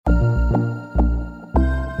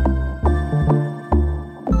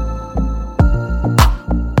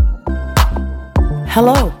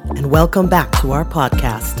Hello, and welcome back to our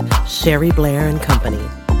podcast, Sherry Blair and Company,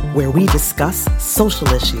 where we discuss social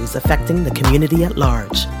issues affecting the community at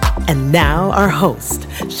large. And now our host,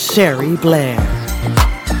 Sherry Blair.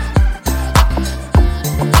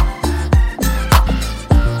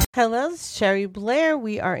 Hello, this is Sherry Blair.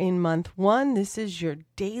 We are in month 1. This is your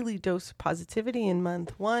daily dose of positivity in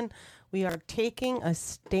month 1. We are taking a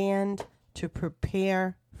stand to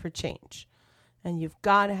prepare for change. And you've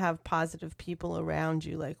got to have positive people around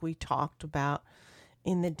you like we talked about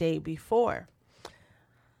in the day before.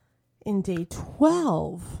 In day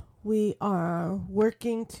 12, we are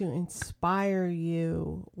working to inspire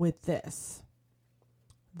you with this.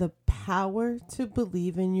 The power to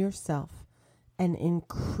believe in yourself and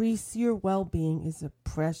increase your well-being is a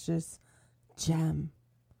precious gem.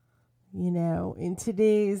 You know, in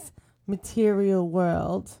today's material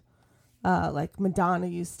world, like Madonna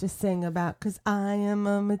used to sing about, 'cause I am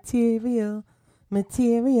a material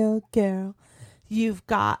girl. You've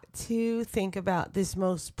got to think about this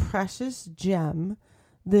most precious gem,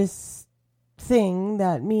 this thing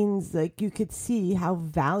that means like you could see how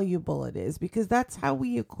valuable it is, because that's how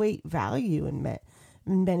we equate value in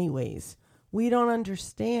many ways. We don't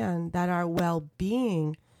understand that our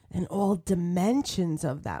well-being and all dimensions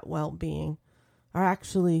of that well-being are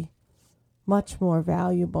actually much more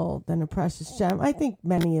valuable than a precious gem. I think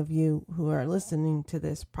many of you who are listening to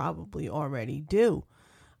this probably already do.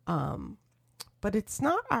 But it's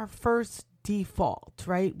not our first default,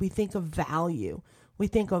 right? We think of value. We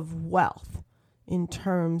think of wealth in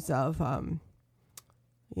terms of, a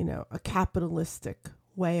capitalistic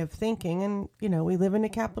way of thinking. And, we live in a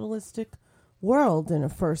capitalistic world, in a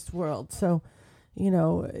first world. So,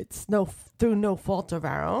 it's through no fault of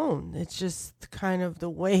our own. It's just kind of the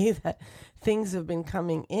way that things have been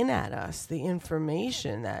coming in at us, the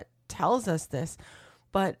information that tells us this.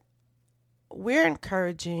 But we're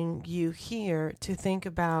encouraging you here to think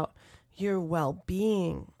about your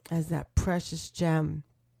well-being as that precious gem.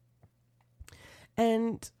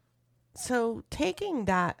 And so taking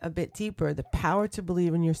that a bit deeper, the power to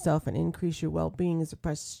believe in yourself and increase your well-being is a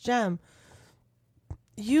precious gem.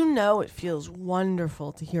 It feels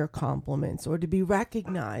wonderful to hear compliments or to be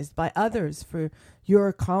recognized by others for your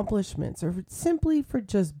accomplishments or simply for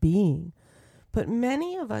just being. But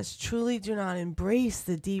many of us truly do not embrace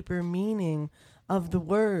the deeper meaning of the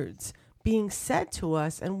words being said to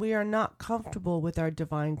us, and we are not comfortable with our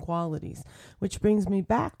divine qualities. Which brings me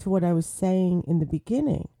back to what I was saying in the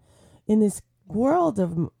beginning. In this world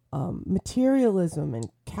of materialism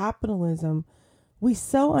and capitalism, we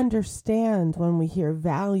so understand when we hear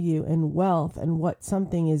value and wealth and what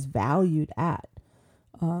something is valued at.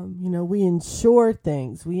 We insure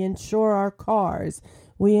things. We insure our cars.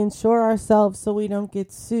 We insure ourselves so we don't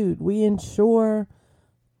get sued. We insure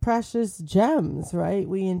precious gems, right?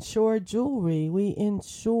 We insure jewelry. We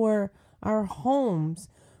insure our homes.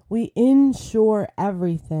 We insure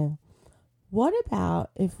everything. What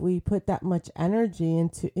about if we put that much energy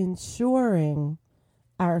into insuring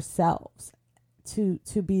ourselves to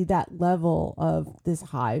be that level of this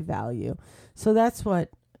high value? So that's what,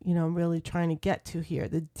 I'm really trying to get to here,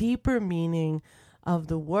 the deeper meaning of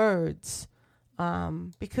the words,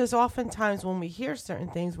 because oftentimes when we hear certain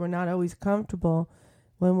things, we're not always comfortable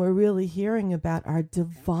when we're really hearing about our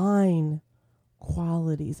divine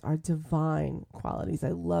qualities. I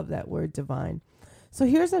love that word, divine. So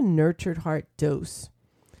here's a nurtured heart dose.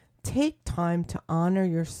 Take time to honor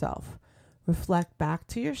yourself. Reflect back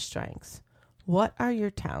to your strengths. What are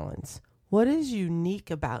your talents? What is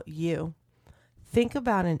unique about you? Think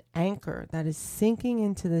about an anchor that is sinking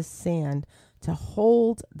into the sand to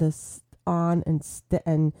hold this on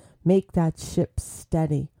and make that ship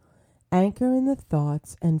steady. Anchor in the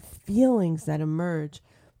thoughts and feelings that emerge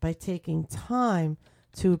by taking time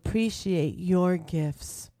to appreciate your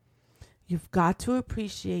gifts. You've got to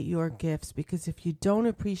appreciate your gifts, because if you don't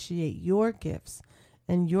appreciate your gifts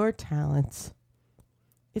and your talents,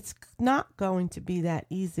 it's not going to be that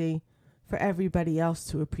easy for everybody else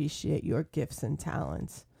to appreciate your gifts and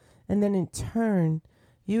talents. And then in turn,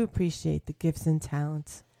 you appreciate the gifts and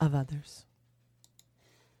talents of others.